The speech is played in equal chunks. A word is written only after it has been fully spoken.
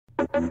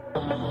And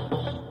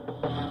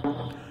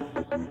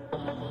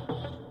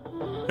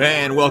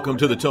welcome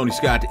to the Tony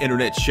Scott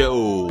Internet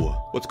Show.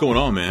 What's going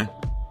on, man?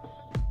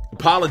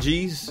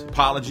 Apologies.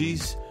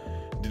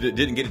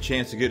 Didn't get a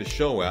chance to get a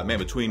show out, man,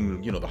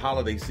 between, the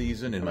holiday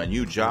season and my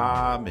new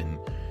job and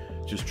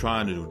just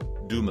trying to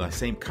do my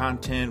same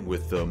content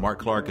with Mark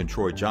Clark and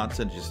Troy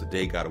Johnson. Just the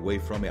day got away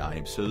from me. I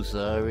am so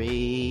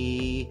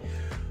sorry.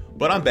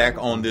 But I'm back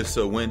on this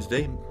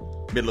Wednesday,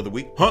 middle of the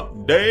week.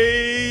 Hump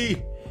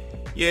Day!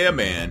 Yeah,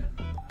 man.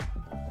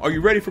 Are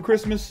you ready for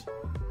Christmas?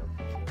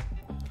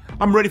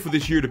 I'm ready for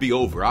this year to be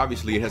over.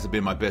 Obviously, it hasn't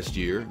been my best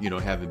year.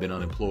 Having been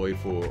unemployed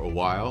for a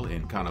while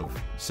and kind of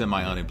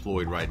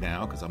semi-unemployed right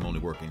now because I'm only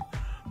working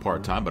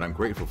part-time, but I'm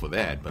grateful for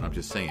that. But I'm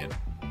just saying,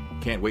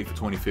 can't wait for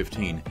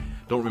 2015.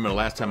 Don't remember the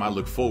last time I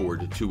looked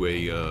forward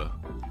to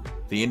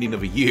the ending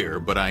of a year,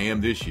 but I am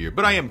this year.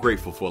 But I am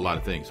grateful for a lot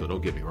of things, so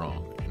don't get me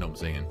wrong. You know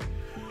what I'm saying?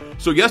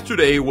 So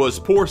yesterday was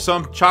Pour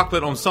Some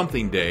Chocolate on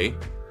Something Day.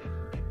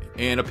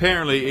 And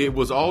apparently it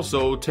was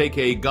also Take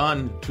a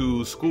Gun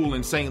to School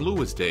in St.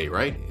 Louis Day,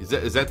 right?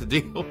 Is that the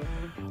deal?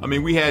 I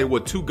mean, we had,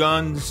 2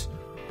 guns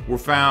were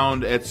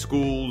found at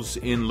schools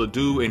in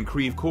Ladue and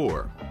Creve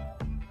Coeur.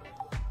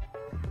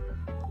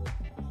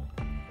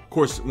 Of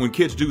course, when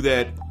kids do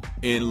that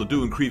in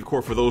Ladue and Creve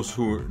Coeur, for those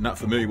who are not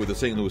familiar with the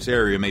St. Louis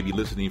area, maybe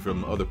listening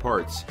from other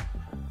parts,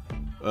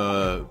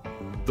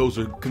 those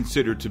are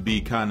considered to be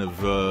kind of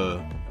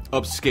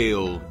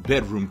upscale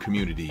bedroom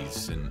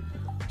communities, and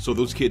so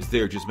those kids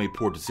there just made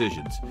poor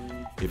decisions.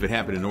 If it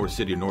happened in North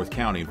City or North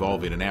County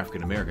involving an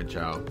African-American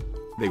child,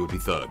 they would be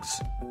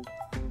thugs.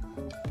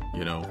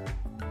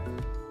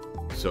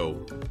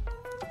 So,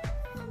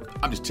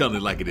 I'm just telling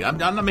it like it is. I'm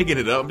not making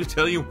it up. I'm just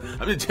telling you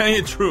the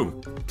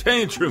truth. Telling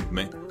you the truth,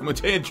 man. I'm going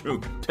to tell you the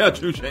truth. Tell the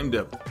truth, shame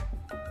devil.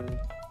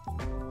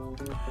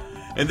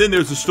 And then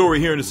there's a story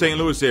here in the St.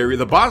 Louis area.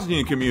 The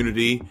Bosnian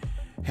community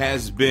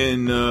has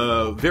been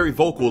very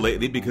vocal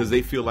lately because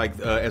they feel like,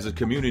 as a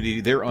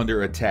community, they're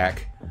under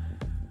attack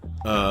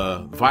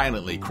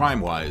violently,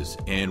 crime-wise.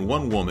 And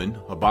one woman,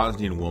 a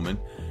Bosnian woman,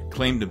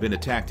 claimed to have been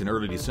attacked in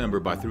early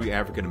December by 3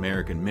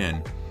 African-American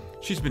men.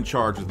 She's been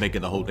charged with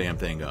making the whole damn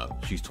thing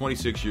up. She's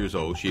 26 years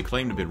old. She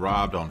claimed to have been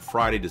robbed on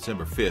Friday,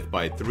 December 5th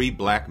by 3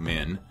 black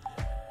men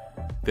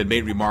that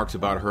made remarks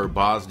about her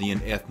Bosnian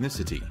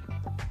ethnicity.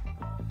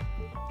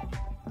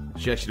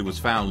 She actually was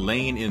found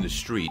laying in the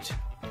street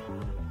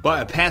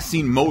by a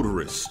passing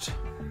motorist.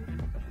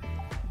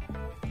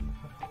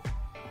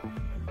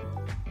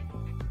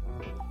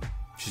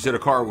 She said her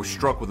car was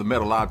struck with a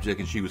metal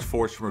object and she was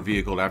forced from her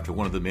vehicle after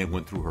one of the men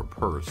went through her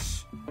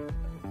purse.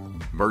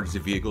 Emergency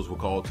vehicles were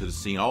called to the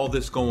scene. All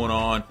this going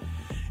on.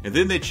 And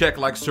then they checked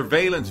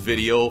surveillance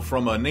video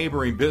from a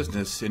neighboring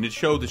business, and it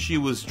showed that she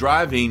was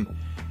driving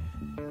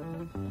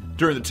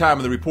during the time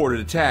of the reported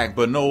attack,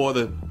 but no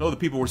other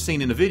people were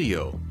seen in the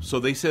video. So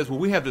they says, well,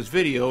 we have this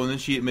video, and then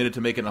she admitted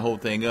to making the whole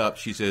thing up.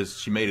 She says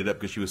she made it up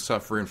because she was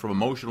suffering from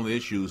emotional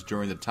issues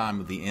during the time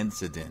of the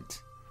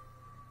incident.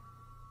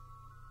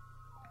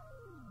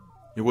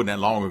 It wasn't that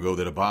long ago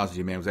that a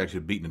Bosnian man was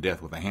actually beaten to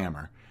death with a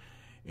hammer,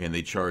 and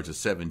they charged a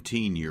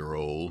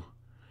 17-year-old,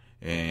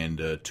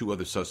 and 2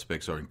 other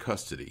suspects are in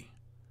custody,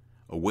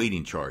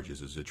 awaiting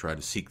charges as they try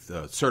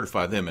to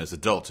certify them as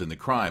adults in the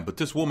crime. But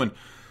this woman,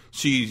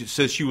 she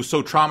says she was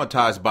so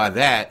traumatized by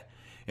that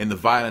and the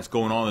violence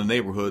going on in the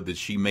neighborhood that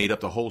she made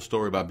up the whole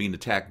story about being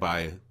attacked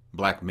by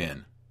black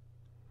men.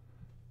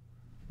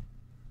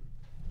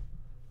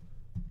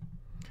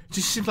 It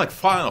just seems like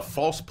filing a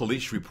false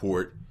police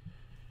report.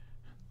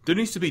 There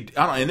needs to be,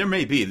 and there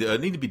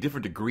need to be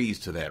different degrees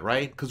to that,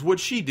 right? Because what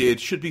she did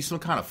should be some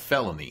kind of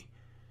felony.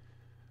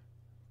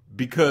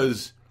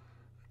 Because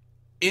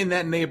in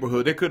that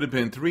neighborhood, there could have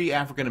been 3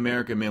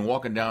 African-American men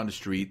walking down the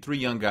street, 3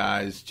 young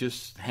guys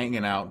just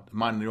hanging out,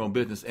 minding their own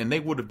business, and they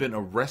would have been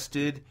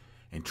arrested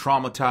and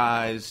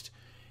traumatized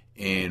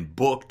and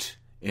booked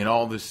and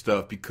all this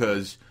stuff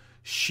because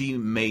she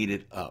made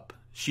it up.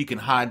 She can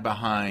hide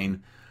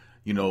behind,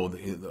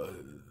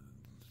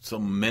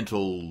 some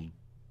mental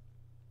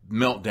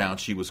meltdown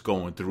she was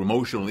going through,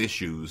 emotional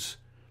issues.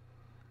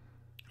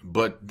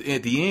 But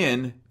at the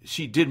end,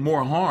 she did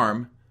more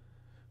harm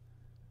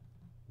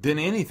than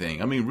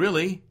anything. I mean,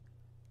 really.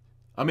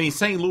 I mean,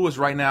 St. Louis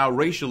right now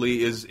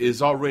racially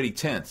is already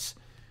tense.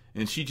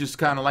 And she just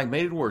kind of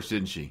made it worse,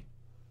 didn't she?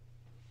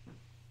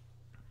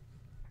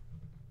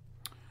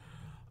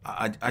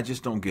 I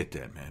just don't get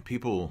that, man.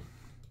 People,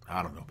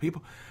 I don't know.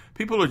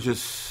 People are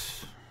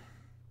just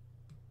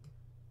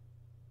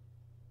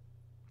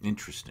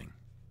interesting,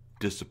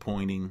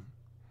 disappointing,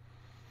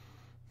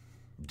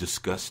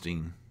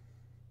 disgusting.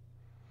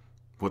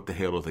 What the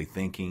hell are they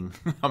thinking?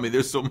 I mean,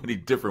 there's so many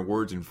different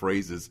words and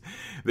phrases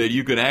that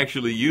you can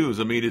actually use.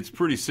 I mean, it's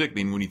pretty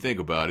sickening when you think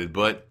about it,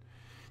 but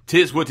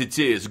 'tis what it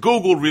is.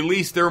 Google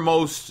released their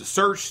most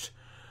searched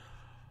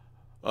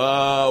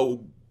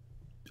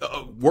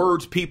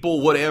words,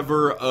 people,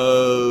 whatever,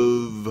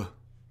 of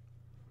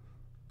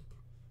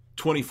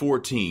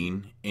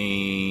 2014,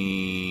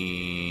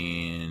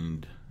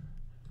 and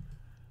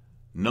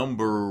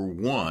number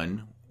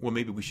 1 Well,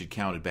 maybe we should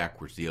count it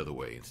backwards the other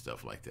way and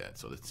stuff like that.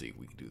 So let's see if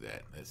we can do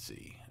that.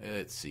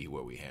 Let's see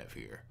what we have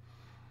here.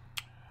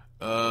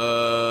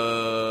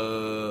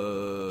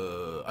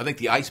 I think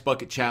the Ice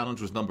Bucket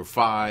Challenge was number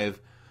 5.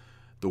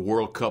 The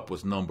World Cup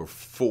was number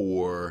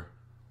 4.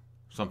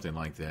 Something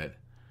like that.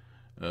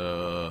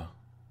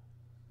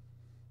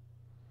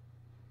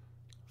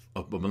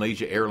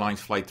 Malaysia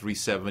Airlines Flight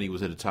 370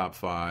 was in the top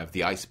 5.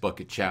 The Ice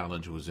Bucket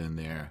Challenge was in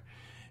there.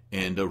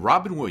 And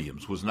Robin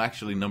Williams was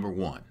actually number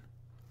 1.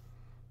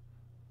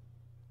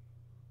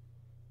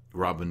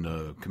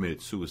 Robin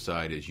committed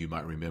suicide, as you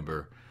might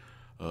remember,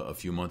 a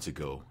few months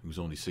ago. He was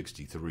only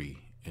 63,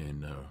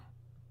 and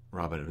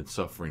Robin had been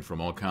suffering from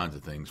all kinds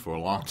of things for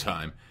a long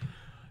time.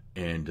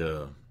 And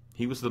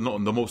he was the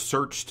most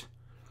searched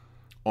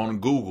on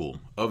Google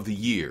of the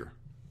year.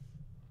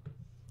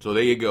 So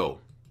there you go.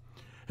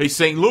 Hey,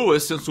 St.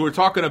 Louis, since we're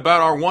talking about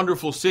our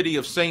wonderful city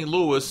of St.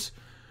 Louis,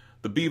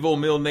 the Bevo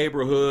Mill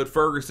neighborhood,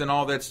 Ferguson,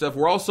 all that stuff,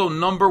 we're also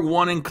number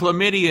 1 in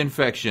chlamydia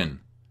infection.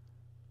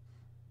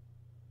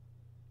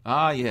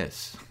 Ah,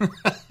 yes.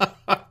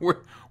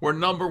 We're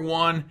number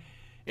 1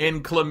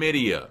 in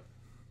chlamydia.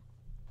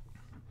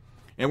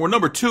 And we're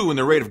number 2 in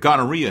the rate of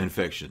gonorrhea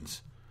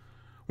infections.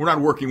 We're not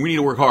working. We need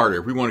to work harder.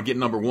 If we want to get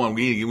number 1,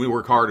 we need to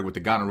work harder with the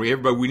gonorrhea.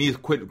 Everybody, we need to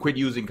quit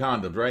using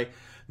condoms, right?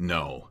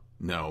 No.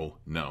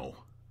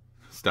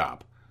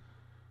 Stop.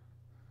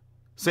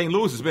 St.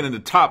 Louis has been in the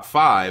top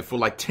 5 for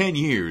like 10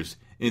 years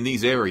in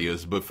these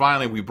areas, but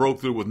finally we broke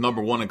through with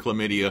number 1 in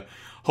chlamydia,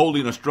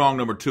 holding a strong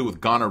number 2 with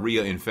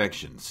gonorrhea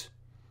infections.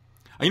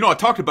 You know, I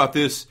talked about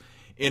this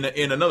in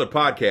another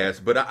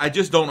podcast, but I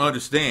just don't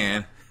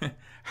understand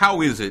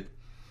how is it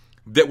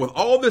that with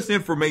all this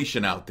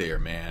information out there,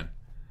 man.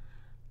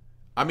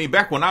 I mean,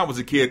 back when I was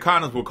a kid,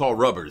 condoms were called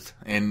rubbers,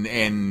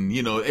 and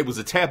you know, it was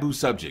a taboo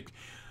subject.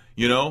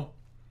 You know,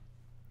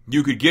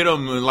 you could get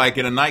them like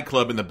in a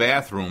nightclub in the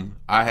bathroom.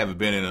 I haven't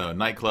been in a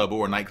nightclub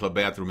or a nightclub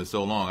bathroom in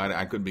so long,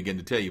 I couldn't begin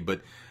to tell you.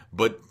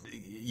 But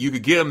you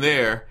could get them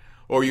there,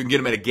 or you can get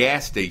them at a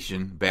gas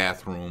station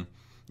bathroom.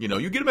 You know,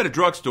 you get them at a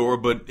drugstore,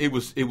 but it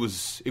was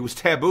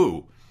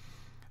taboo.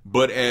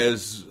 But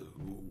as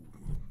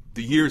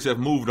the years have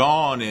moved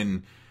on,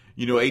 and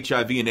you know,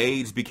 HIV and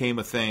AIDS became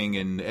a thing,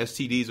 and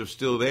STDs are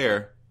still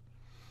there.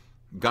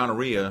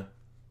 Gonorrhea,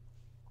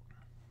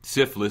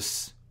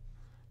 syphilis,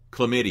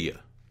 chlamydia.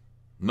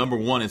 Number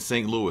 1 in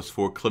St. Louis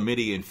for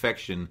chlamydia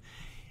infection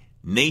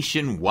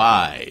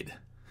nationwide.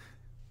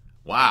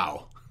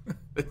 Wow.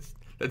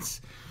 that's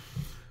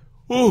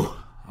ooh,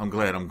 I'm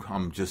glad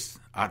I'm just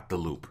out the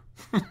loop.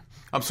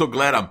 I'm so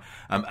glad I'm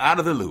out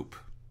of the loop.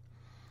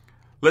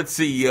 Let's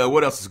see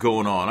what else is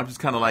going on. I'm just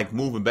kind of like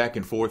moving back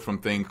and forth from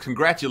things.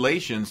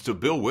 Congratulations to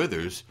Bill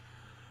Withers.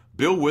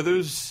 Bill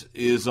Withers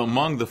is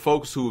among the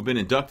folks who have been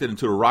inducted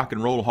into the Rock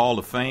and Roll Hall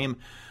of Fame.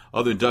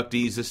 Other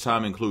inductees this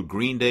time include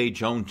Green Day,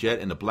 Joan Jett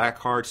and the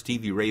Blackhearts,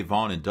 Stevie Ray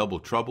Vaughan and Double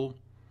Trouble,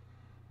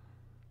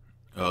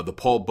 the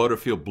Paul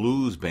Butterfield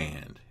Blues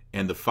Band,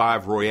 and the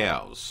Five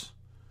Royales.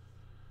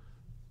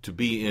 To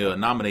be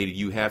nominated,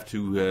 you have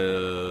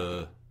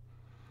to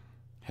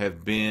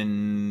have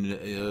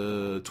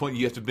been 20.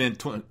 You have to have been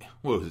 20.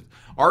 What was it?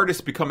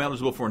 Artists become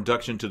eligible for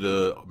induction to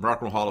the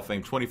Rock and Roll Hall of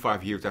Fame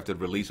 25 years after the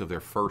release of their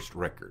first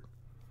record.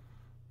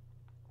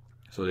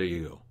 So there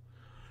you go.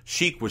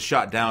 Chic was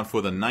shot down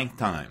for the 9th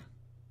time.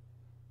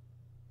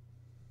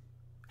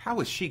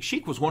 How is Chic?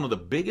 Chic was one of the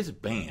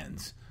biggest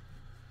bands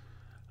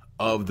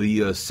of the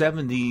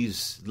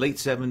 70s, late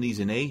 70s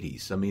and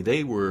 80s. I mean,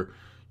 they were,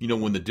 you know,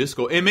 when the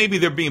disco, and maybe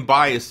they're being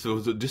biased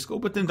to the disco,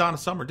 but then Donna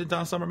Summer, did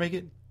Donna Summer make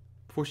it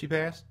before she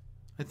passed?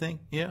 I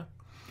think, yeah.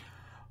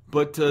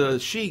 But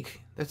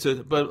Chic,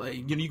 but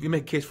you know, you can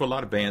make a case for a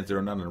lot of bands that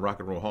are not in the Rock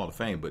and Roll Hall of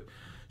Fame, but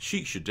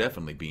Chic should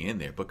definitely be in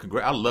there. But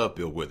I love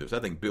Bill Withers. I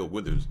think Bill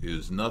Withers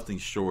is nothing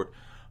short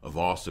of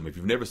awesome. If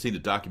you've never seen the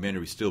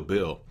documentary Still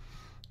Bill,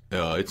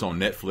 it's on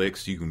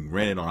Netflix. You can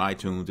rent it on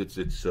iTunes.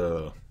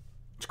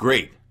 It's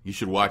great. You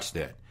should watch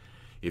that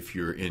if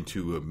you're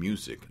into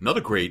music. Another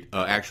great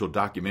actual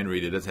documentary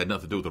that has had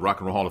nothing to do with the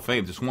Rock and Roll Hall of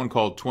Fame. This one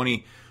called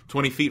 20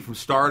 Feet from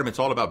Stardom. It's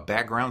all about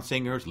background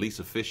singers,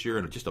 Lisa Fisher,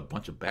 and just a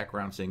bunch of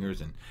background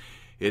singers. And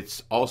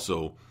it's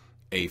also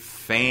a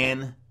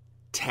fantastic.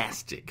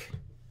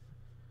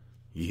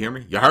 You hear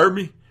me? You heard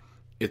me?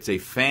 It's a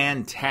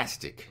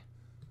fantastic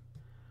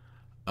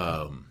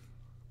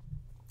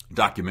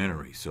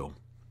documentary.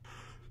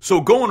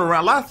 So going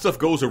around, a lot of stuff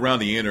goes around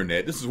the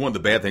internet. This is one of the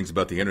bad things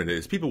about the internet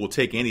is people will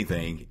take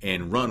anything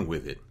and run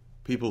with it.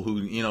 People who,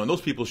 you know, and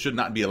those people should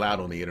not be allowed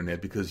on the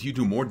internet because you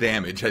do more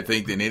damage, I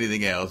think, than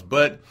anything else.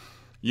 But,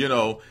 you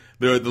know,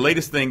 the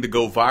latest thing to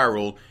go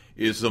viral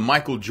is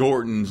Michael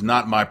Jordan's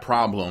 "Not My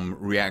Problem"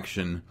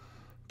 reaction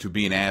to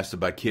being asked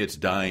about kids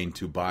dying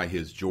to buy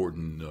his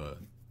Jordan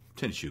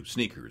tennis shoes,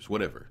 sneakers,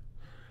 whatever.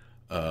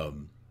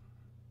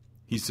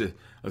 He said,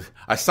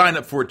 "I signed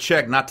up for a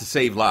check not to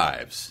save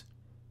lives."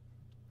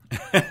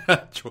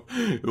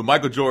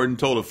 Michael Jordan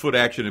told a Foot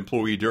Action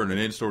employee during an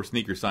in-store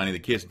sneaker signing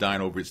that kids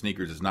dying over his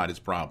sneakers is not his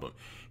problem.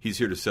 He's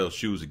here to sell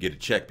shoes and get a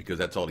check because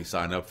that's all he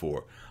signed up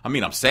for. I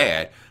mean, I'm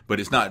sad, but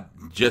it's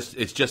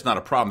just not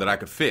a problem that I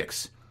could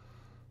fix.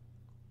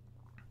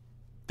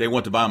 They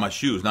want to buy my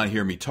shoes, not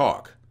hear me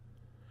talk.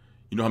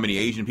 You know how many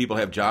Asian people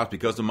have jobs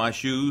because of my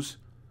shoes?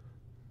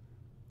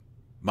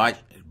 Might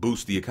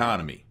boost the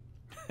economy.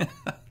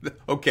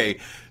 Okay,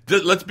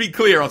 let's be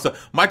clear on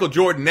something. Michael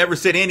Jordan never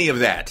said any of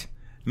that.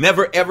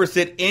 Never ever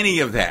said any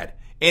of that.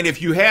 And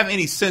if you have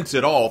any sense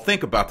at all,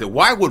 think about that.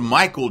 Why would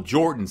Michael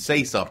Jordan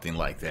say something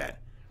like that?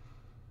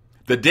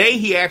 The day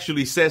he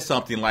actually says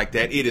something like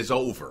that, it is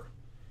over.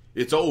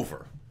 It's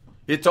over.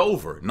 It's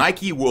over.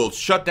 Nike will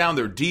shut down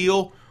their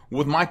deal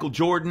with Michael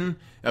Jordan.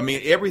 I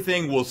mean,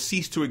 everything will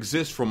cease to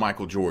exist for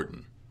Michael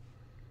Jordan.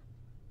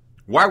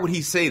 Why would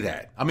he say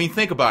that? I mean,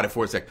 think about it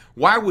for a sec.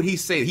 Why would he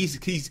say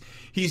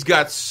he's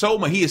got so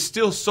much? He is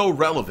still so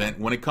relevant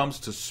when it comes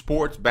to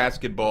sports,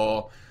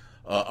 basketball,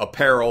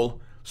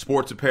 apparel,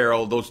 sports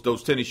apparel.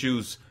 Those tennis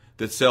shoes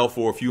that sell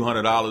for a few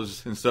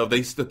 $100s and stuff.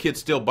 The kids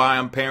still buy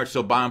them. Parents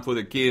still buy them for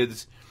their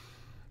kids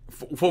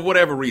for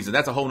whatever reason.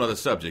 That's a whole other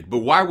subject. But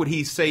why would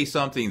he say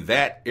something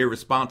that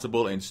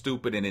irresponsible and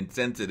stupid and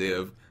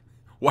insensitive?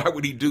 Why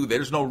would he do that?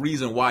 There's no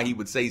reason why he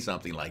would say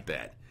something like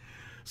that.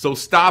 So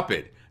stop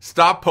it.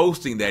 Stop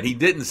posting that. He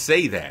didn't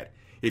say that.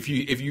 If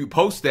you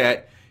post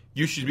that,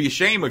 you should be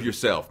ashamed of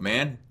yourself,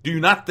 man. Do you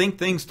not think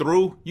things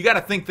through? You got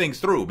to think things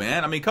through,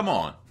 man. I mean, come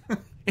on.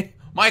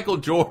 Michael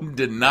Jordan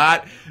did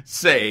not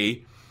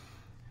say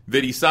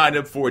that he signed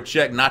up for a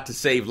check not to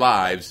save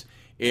lives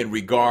in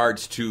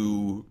regards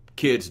to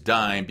kids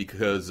dying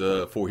because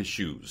for his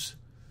shoes.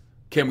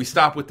 Can we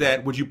stop with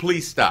that? Would you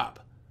please stop?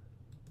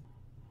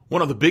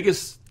 One of the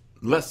biggest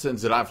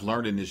lessons that I've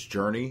learned in this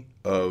journey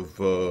of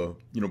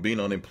being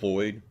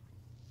unemployed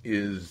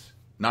is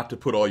not to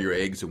put all your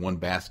eggs in one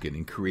basket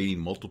and creating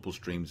multiple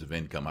streams of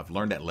income. I've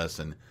learned that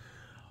lesson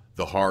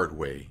the hard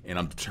way, and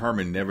I'm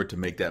determined never to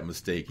make that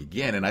mistake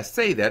again. And I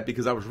say that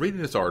because I was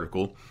reading this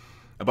article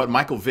about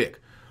Michael Vick.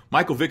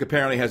 Michael Vick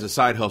apparently has a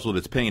side hustle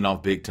that's paying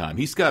off big time.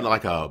 He's got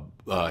like a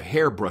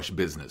hairbrush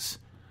business,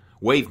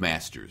 Wave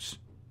Masters,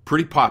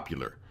 pretty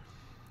popular.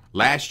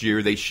 Last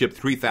year, they shipped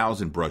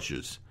 3,000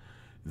 brushes.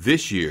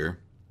 This year,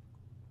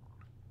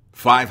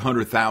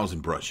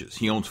 500,000 brushes.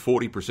 He owns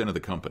 40% of the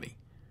company.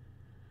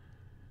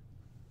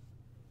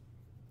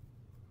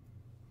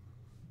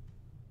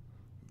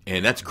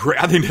 And that's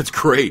great. I think that's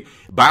great.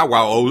 Bow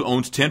Wow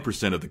owns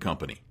 10% of the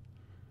company.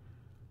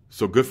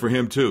 So good for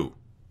him, too.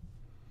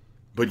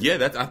 But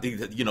yeah, I think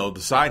that,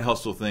 the side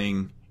hustle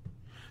thing.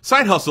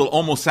 Side hustle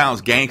almost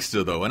sounds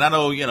gangster, though. And I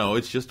know,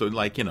 it's just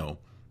like,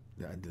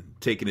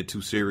 taking it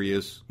too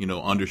serious,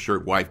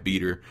 undershirt, wife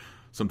beater.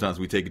 Sometimes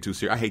we take it too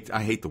serious.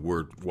 I hate the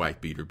word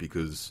wife beater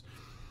because,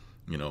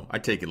 I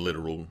take it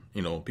literal.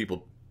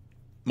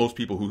 Most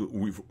people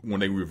when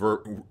they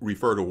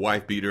refer to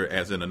wife beater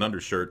as in an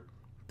undershirt,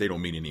 they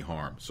don't mean any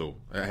harm. So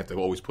I have to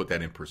always put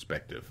that in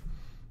perspective.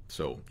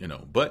 So,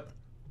 but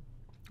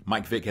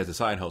Mike Vick has a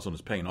side hustle and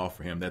it's paying off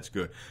for him. That's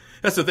good.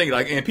 That's the thing.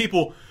 And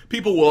people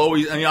will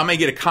always, I may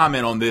get a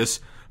comment on this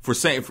for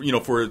saying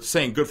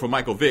good for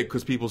Michael Vick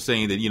because people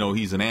saying that,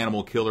 he's an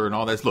animal killer and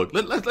all that. Look,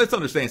 let's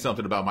understand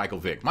something about Michael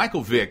Vick.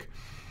 Michael Vick,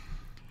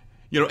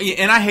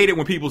 and I hate it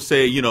when people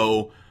say,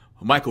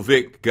 Michael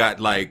Vick got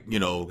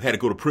had to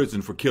go to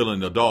prison for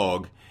killing a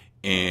dog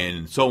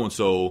and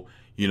so,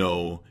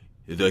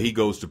 he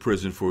goes to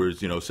prison for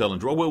selling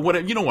drugs. Well,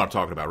 whatever, you know what I'm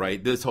talking about,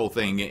 right? This whole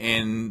thing.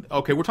 And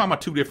okay, we're talking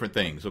about two different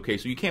things. Okay,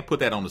 so you can't put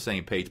that on the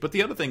same page. But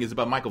the other thing is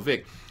about Michael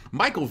Vick.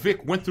 Michael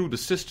Vick went through the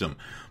system.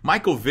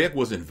 Michael Vick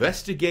was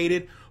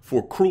investigated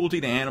for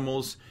cruelty to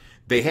animals.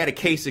 They had a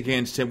case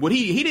against him. Well,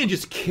 he didn't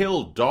just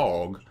kill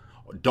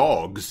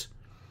dogs.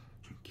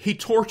 He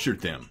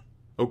tortured them.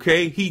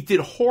 Okay, he did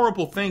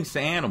horrible things to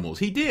animals.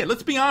 He did.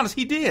 Let's be honest.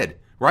 He did.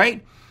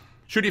 Right?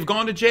 Should he have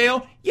gone to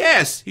jail?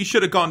 Yes, he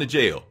should have gone to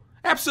jail.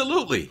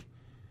 Absolutely.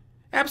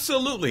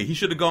 Absolutely. He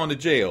should have gone to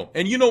jail.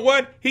 And you know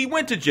what? He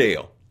went to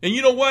jail. And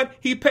you know what?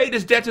 He paid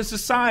his debt to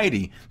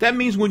society. That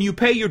means when you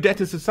pay your debt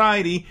to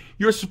society,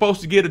 you're supposed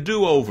to get a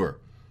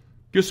do-over.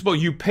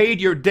 You paid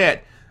your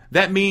debt.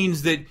 That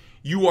means that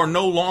you can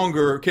no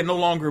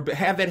longer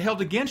have that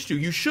held against you.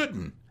 You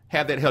shouldn't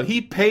have that held.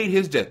 He paid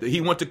his debt. He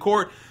went to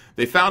court.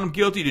 They found him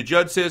guilty. The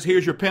judge says,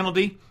 here's your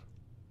penalty.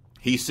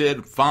 He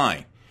said,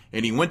 fine.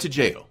 And he went to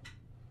jail.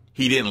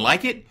 He didn't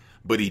like it.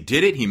 But he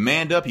did it. He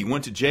manned up. He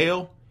went to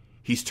jail.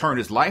 He's turned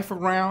his life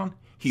around.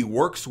 He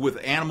works with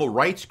animal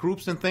rights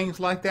groups and things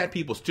like that.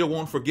 People still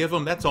won't forgive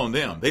him. That's on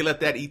them. They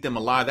let that eat them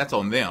alive. That's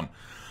on them.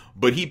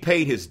 But he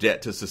paid his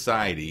debt to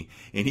society,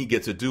 and he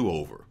gets a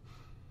do-over.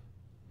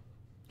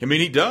 I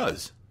mean, he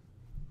does.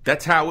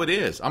 That's how it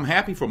is. I'm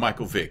happy for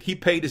Michael Vick. He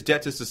paid his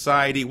debt to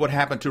society. What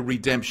happened to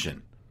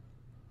redemption?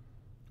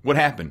 What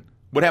happened?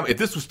 If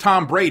this was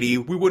Tom Brady,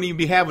 we wouldn't even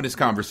be having this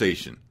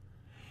conversation.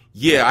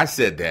 Yeah, I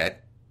said that.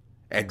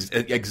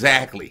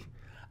 Exactly.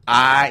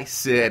 I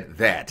said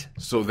that.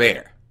 So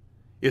there.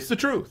 It's the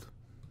truth.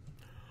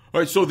 All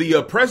right, so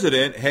the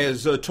president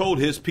has told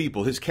his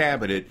people, his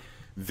cabinet,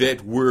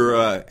 that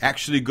we're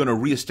actually going to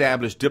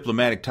reestablish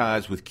diplomatic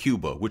ties with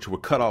Cuba, which were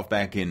cut off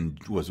back in,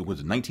 was it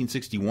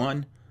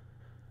 1961?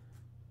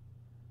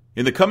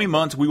 In the coming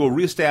months, we will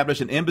reestablish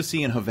an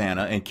embassy in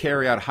Havana and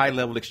carry out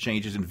high-level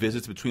exchanges and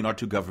visits between our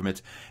two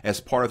governments as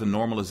part of the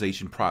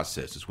normalization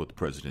process, is what the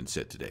president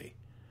said today.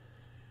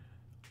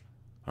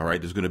 All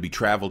right, there's going to be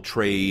travel,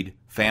 trade,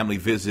 family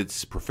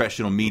visits,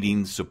 professional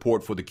meetings,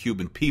 support for the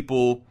Cuban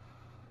people.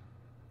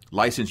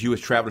 Licensed U.S.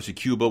 travelers to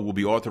Cuba will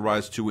be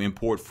authorized to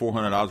import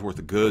 $400 worth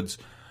of goods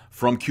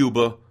from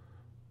Cuba.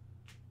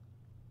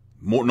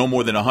 No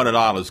more than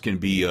 $100 can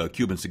be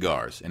Cuban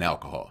cigars and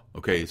alcohol.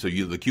 Okay, so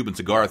the Cuban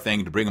cigar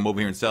thing, to bring them over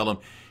here and sell them,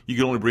 you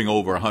can only bring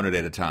over 100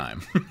 at a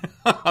time.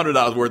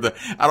 $100 worth of,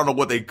 I don't know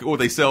what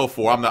they sell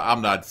for.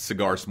 I'm not a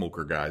cigar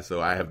smoker guy, so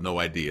I have no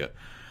idea.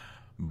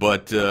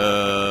 But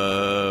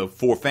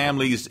for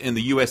families in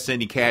the U.S.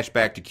 sending cash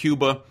back to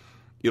Cuba,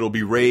 it'll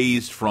be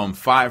raised from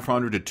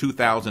 $500 to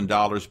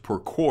 $2,000 per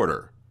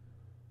quarter.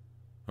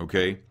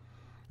 Okay?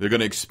 They're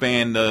going to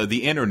expand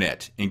the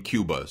internet in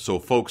Cuba, so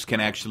folks can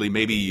actually,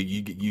 maybe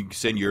you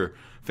send your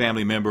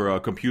family member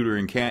a computer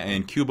in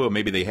Cuba,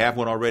 maybe they have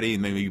one already,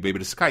 and maybe you'll be able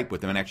to Skype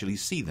with them and actually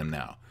see them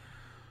now.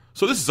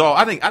 So this is all,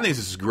 I think this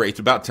is great. It's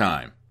about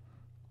time.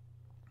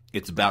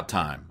 It's about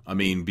time. I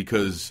mean,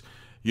 because,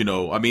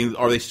 are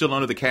they still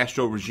under the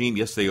Castro regime?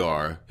 Yes, they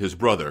are. His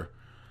brother.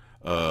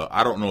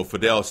 I don't know if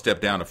Fidel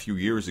stepped down a few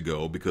years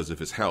ago because of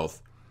his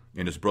health,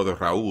 and his brother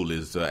Raul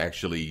is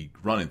actually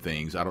running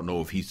things. I don't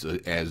know if he's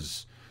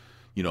as,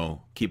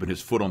 keeping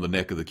his foot on the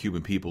neck of the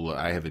Cuban people.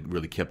 I haven't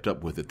really kept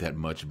up with it that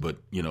much, but,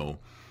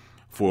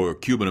 for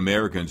Cuban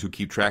Americans who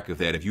keep track of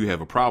that, if you have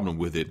a problem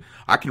with it,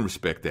 I can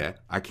respect that.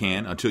 I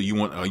can, until you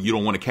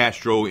don't want a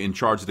Castro in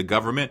charge of the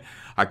government.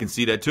 I can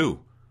see that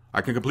too.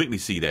 I can completely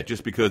see that.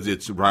 Just because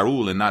it's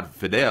Raul and not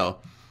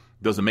Fidel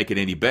doesn't make it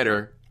any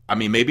better. I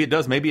mean, maybe it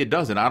does, maybe it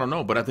doesn't. I don't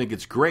know, but I think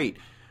it's great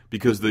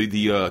because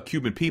the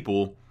Cuban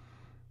people,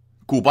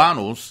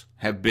 Cubanos,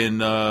 have been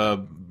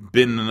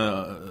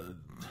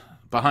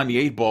behind the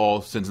eight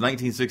ball since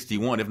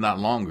 1961, if not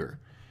longer,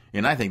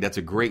 and I think that's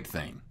a great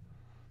thing.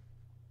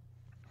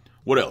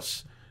 What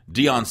else?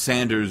 Deion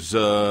Sanders,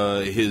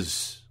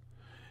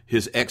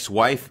 his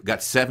ex-wife,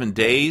 got 7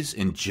 days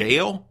in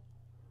jail.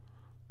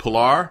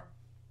 Pilar,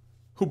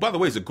 who, by the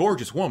way, is a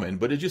gorgeous woman,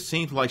 but it just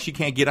seems like she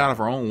can't get out of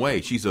her own way.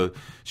 She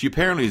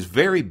apparently is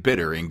very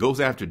bitter and goes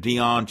after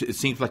Deion. It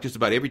seems like just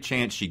about every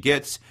chance she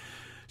gets.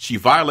 She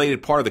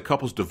violated part of the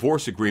couple's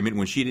divorce agreement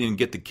when she didn't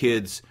get the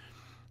kids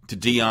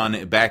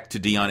back to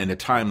Deion in a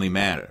timely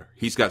manner.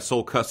 He's got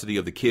sole custody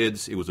of the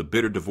kids. It was a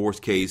bitter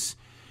divorce case.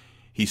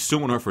 He's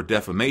suing her for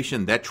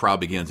defamation. That trial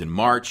begins in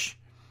March.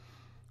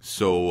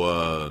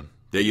 So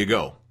there you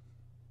go.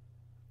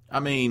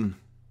 I mean,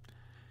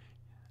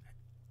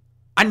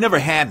 I never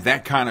had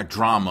that kind of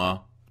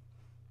drama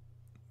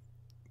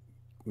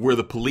where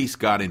the police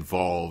got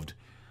involved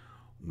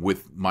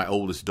with my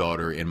oldest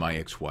daughter and my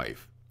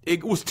ex-wife.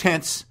 It was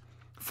tense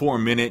for a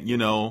minute,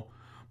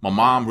 My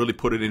mom really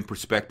put it in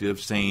perspective,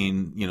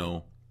 saying,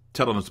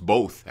 telling us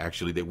both,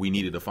 actually, that we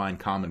needed to find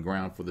common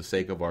ground for the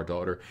sake of our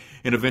daughter.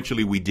 And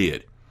eventually we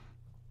did.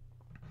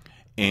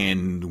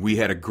 And we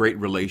had a great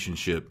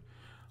relationship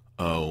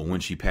when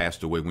she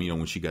passed away,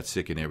 when she got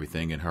sick and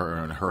everything. And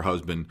her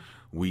husband,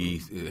 we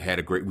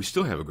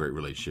still have a great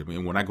relationship.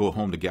 And when I go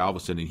home to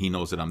Galveston and he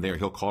knows that I'm there,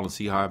 he'll call and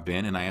see how I've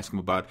been. And I ask him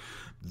about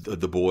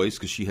the boys,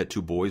 because she had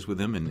 2 boys with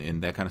him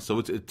and that kind of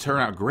stuff. So it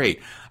turned out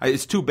great.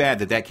 It's too bad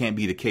that can't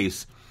be the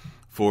case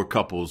for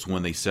couples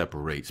when they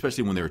separate,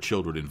 especially when there are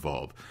children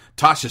involved.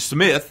 Tasha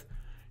Smith,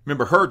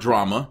 remember her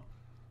drama?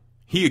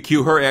 He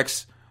accused her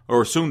ex,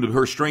 or assumed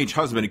her estranged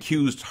husband,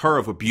 accused her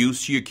of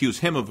abuse. She accused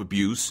him of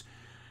abuse.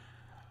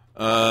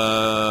 They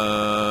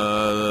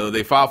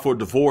filed for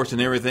divorce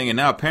and everything, and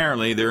now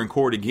apparently they're in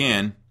court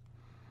again,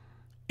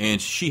 and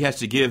she has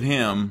to give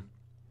him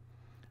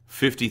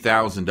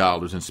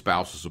 $50,000 in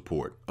spousal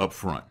support up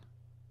front.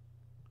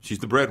 She's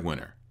the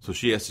breadwinner, so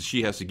she has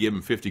to give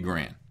him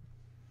 $50,000.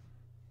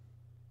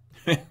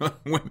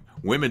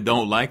 Women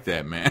don't like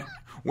that, man.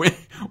 Women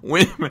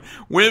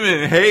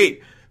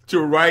hate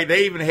to write.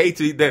 They even hate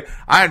to that.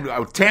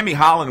 Tammy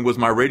Holland was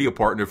my radio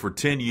partner for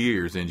 10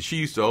 years, and she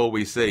used to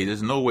always say,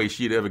 "There's no way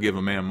she'd ever give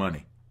a man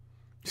money."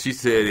 She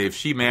said if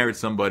she married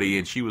somebody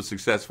and she was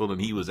successful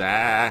and he was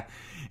and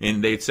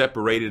they'd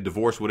separated,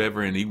 divorced,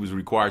 whatever, and she was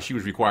required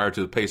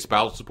to pay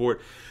spousal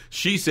support,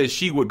 she said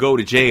she would go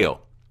to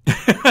jail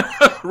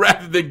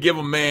rather than give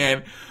a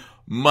man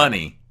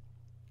money.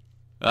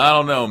 I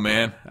don't know,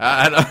 man.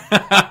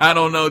 I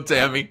don't know,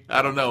 Tammy.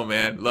 I don't know,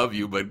 man. Love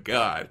you, but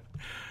God,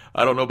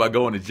 I don't know about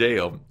going to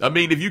jail. I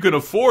mean, if you can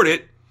afford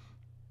it,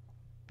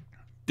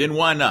 then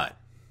why not?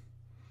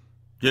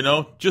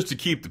 Just to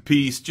keep the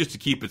peace, just to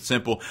keep it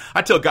simple.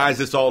 I tell guys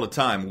this all the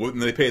time when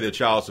they pay their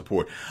child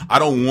support. I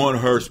don't want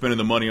her spending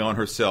the money on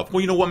herself.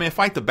 Well, you know what, man?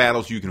 Fight the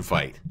battles you can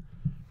fight.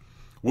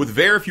 With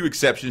very few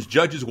exceptions,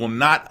 judges will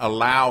not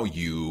allow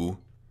you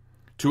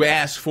to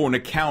ask for an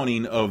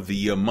accounting of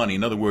the money.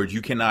 In other words,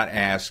 you cannot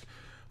ask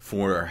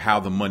for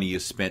how the money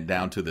is spent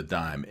down to the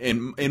dime.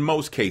 In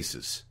most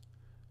cases,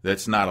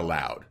 that's not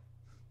allowed.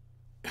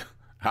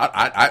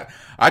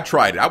 I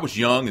tried it. I was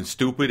young and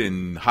stupid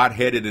and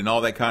hot-headed and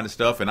all that kind of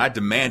stuff, and I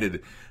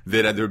demanded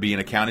that there be an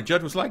account. And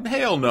Judge was like,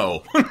 hell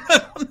no.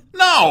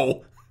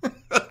 No.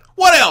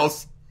 What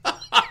else? And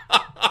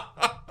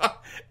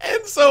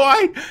so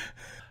I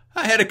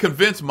had to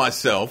convince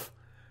myself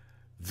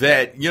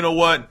that, you know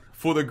what,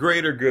 for the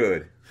greater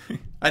good,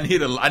 I need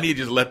to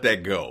just let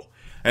that go.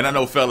 And I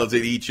know fellas,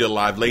 it eat you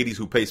alive. Ladies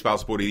who pay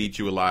spouse support, it eat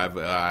you alive,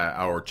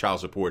 or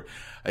child support.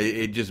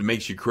 It just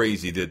makes you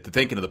crazy that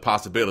thinking of the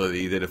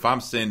possibility that if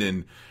I'm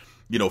sending,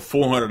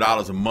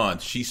 $400 a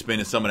month, she's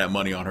spending some of that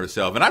money on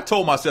herself. And I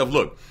told myself,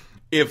 look,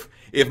 if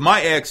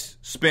my ex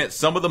spent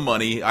some of the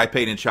money I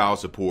paid in child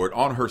support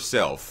on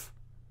herself,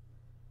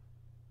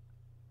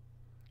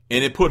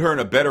 and it put her in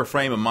a better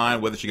frame of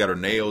mind, whether she got her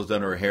nails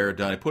done or her hair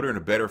done, it put her in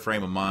a better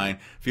frame of mind,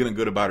 feeling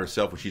good about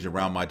herself when she's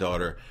around my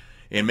daughter,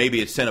 and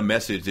maybe it sent a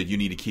message that you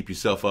need to keep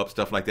yourself up,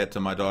 stuff like that to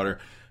my daughter,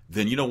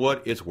 then you know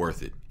what? It's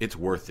worth it. It's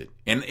worth it.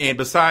 And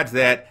besides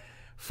that,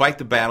 fight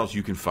the battles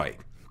you can fight.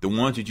 The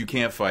ones that you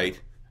can't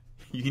fight,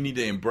 you need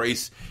to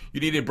embrace.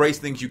 You need to embrace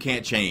things you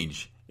can't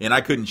change. And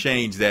I couldn't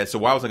change that, so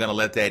why was I going to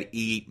let that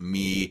eat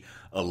me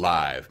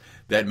alive?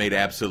 That made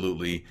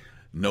absolutely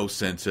no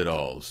sense at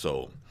all.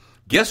 So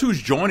guess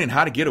who's joining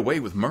How to Get Away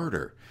with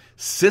Murder?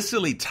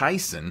 Cicely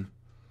Tyson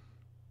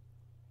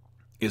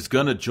is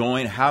going to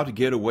join How to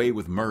Get Away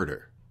with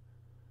Murder.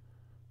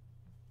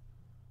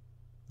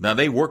 Now,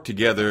 they worked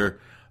together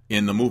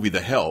in the movie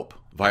The Help,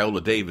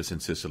 Viola Davis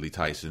and Cicely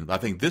Tyson. I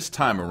think this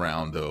time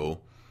around,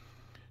 though,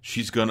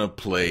 she's going to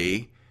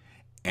play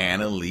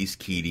Annalise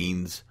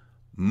Keating's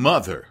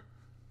mother.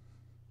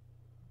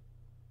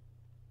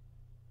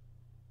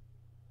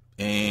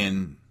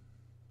 And,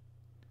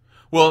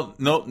 well,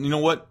 no, you know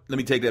what? Let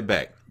me take that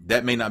back.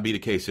 That may not be the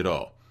case at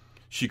all.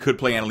 She could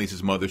play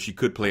Annalise's mother. She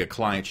could play a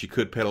client. She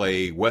could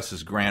play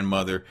Wes's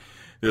grandmother.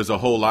 There's a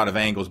whole lot of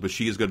angles, but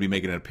she is going to be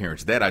making an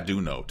appearance. That I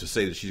do know. To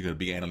say that she's going to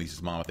be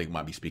Annalise's mom, I think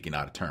might be speaking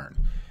out of turn.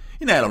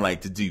 I don't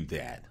like to do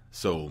that.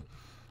 So,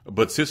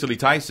 but Cicely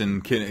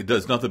Tyson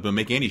does nothing but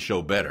make any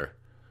show better.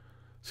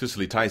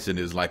 Cicely Tyson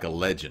is like a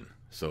legend.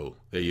 So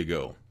there you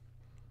go.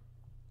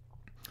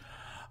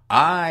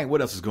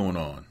 What else is going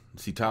on?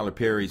 See, Tyler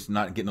Perry's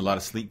not getting a lot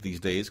of sleep these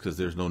days because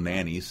there's no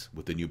nannies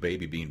with the new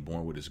baby being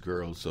born with his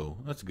girl. So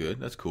that's good.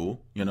 That's cool.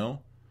 I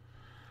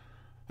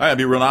gotta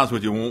be real honest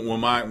with you. When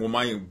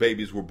my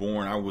babies were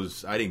born,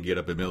 I didn't get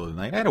up in the middle of the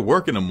night. I had to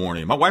work in the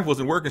morning. My wife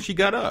wasn't working. She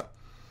got up.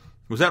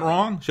 Was that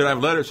wrong? Should I have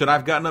let her? Should I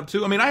have gotten up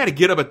too? I had to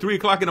get up at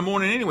 3:00 in the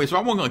morning anyway, so I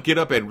wasn't going to get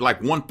up at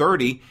like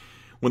 1:30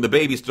 when the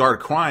baby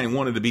started crying and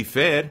wanted to be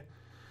fed.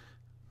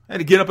 I had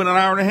to get up in an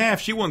hour and a half.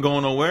 She wasn't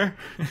going nowhere.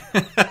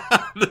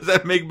 Does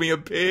that make me a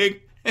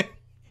pig?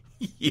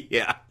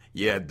 Yeah,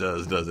 it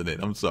does, doesn't it?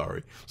 I'm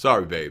sorry.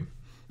 Sorry, babe.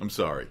 I'm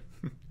sorry.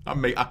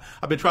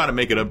 I've been trying to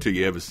make it up to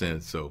you ever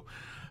since. So,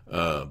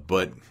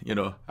 but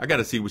I got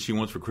to see what she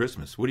wants for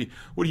Christmas. What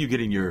do you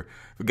get in your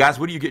guys?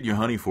 What do you get your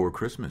honey for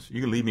Christmas?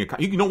 You can leave me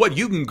a. You know what?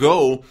 You can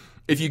go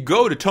if you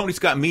go to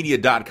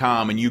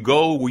TonyScottMedia.com and you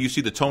go where you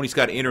see the Tony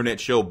Scott Internet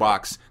Show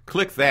box.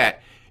 Click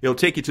that. It'll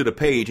take you to the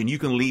page, and you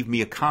can leave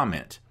me a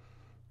comment.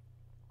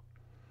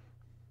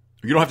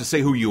 You don't have to say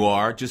who you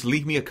are. Just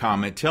leave me a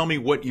comment. Tell me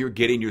what you're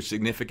getting your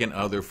significant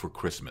other for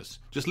Christmas.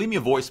 Just leave me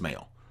a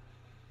voicemail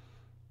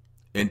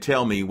and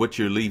tell me what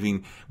you're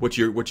leaving, what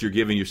you're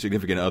giving your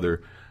significant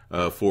other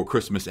for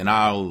Christmas, and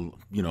I'll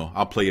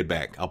play it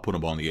back. I'll put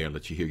them on the air and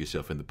let you hear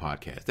yourself in the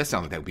podcast. That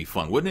sounds like that would be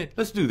fun, wouldn't it?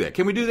 Let's do that.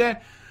 Can we do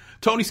that?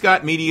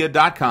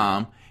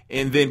 TonyScottMedia.com,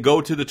 and then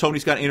go to the Tony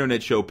Scott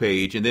Internet Show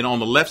page, and then on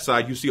the left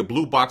side, you see a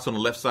blue box on the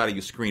left side of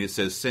your screen. It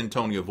says send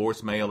Tony a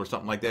voicemail or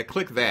something like that.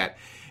 Click that.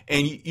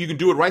 And you can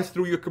do it right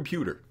through your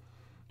computer.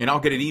 And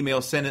I'll get an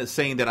email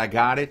saying that I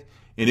got it.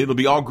 And it'll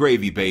be all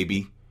gravy,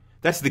 baby.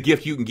 That's the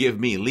gift you can give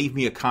me. Leave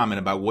me a comment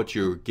about what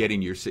you're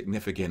getting your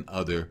significant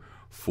other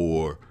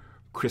for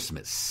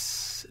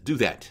Christmas. Do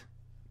that.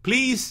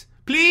 Please.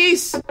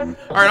 Please. All right,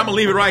 I'm going to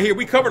leave it right here.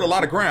 We covered a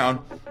lot of ground.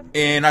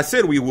 And I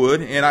said we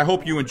would. And I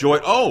hope you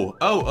enjoyed.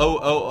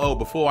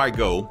 Before I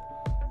go,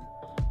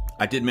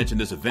 I did mention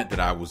this event that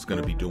I was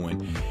going to be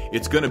doing.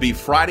 It's going to be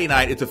Friday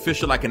night. It's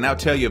official. I can now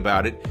tell you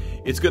about it.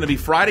 It's going to be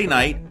Friday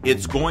night.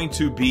 It's going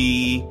to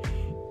be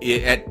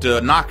at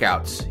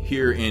Knockouts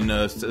here in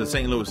the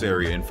St. Louis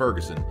area in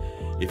Ferguson.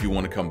 If you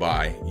want to come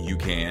by, you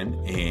can.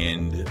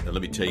 And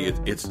let me tell you,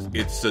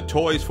 it's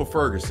Toys for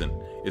Ferguson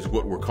is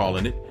what we're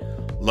calling it.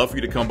 Love for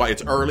you to come by.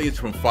 It's early. It's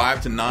from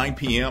 5 to 9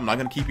 p.m. I'm not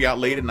going to keep you out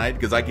late at night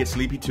because I get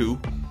sleepy too.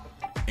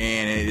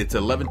 And it's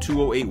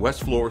 11208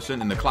 West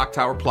Florissant in the Clock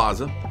Tower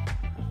Plaza.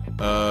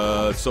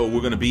 So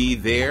we're going to be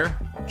there.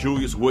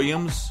 Julius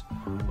Williams,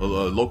 a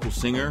local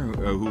singer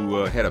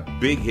who had a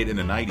big hit in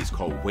the 90s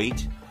called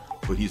Wait,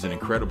 but he's an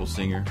incredible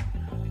singer.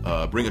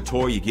 Bring a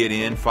toy, you get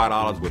in,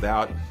 $5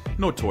 without.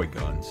 No toy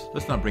guns.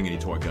 Let's not bring any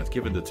toy guns.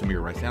 Give it to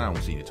Tamir Rice. I don't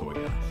see any toy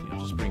guns.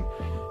 Just bring,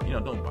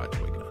 don't buy a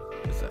toy gun.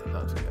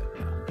 Don't do that.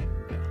 No.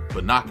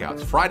 But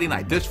Knockouts, Friday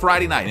night, this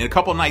Friday night, and a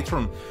couple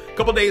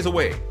couple days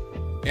away.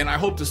 And I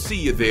hope to see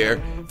you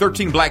there.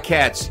 13 Black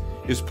Cats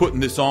is putting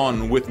this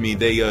on with me.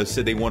 They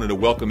said they wanted to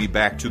welcome me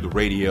back to the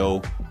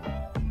radio.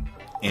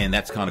 And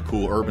that's kind of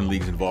cool. Urban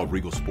Leagues involved,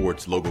 Regal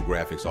Sports, Logo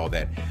Graphics, all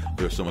that.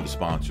 They're some of the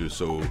sponsors.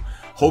 So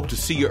hope to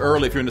see you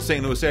early. If you're in the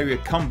St. Louis area,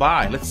 come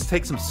by. Let's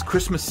take some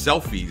Christmas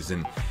selfies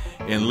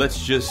and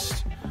let's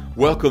just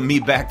welcome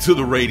me back to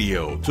the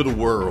radio, to the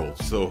world.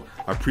 So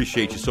I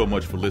appreciate you so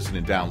much for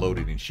listening,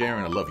 downloading, and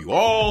sharing. I love you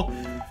all.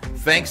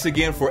 Thanks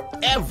again for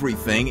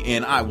everything,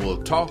 and I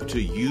will talk to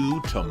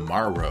you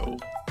tomorrow.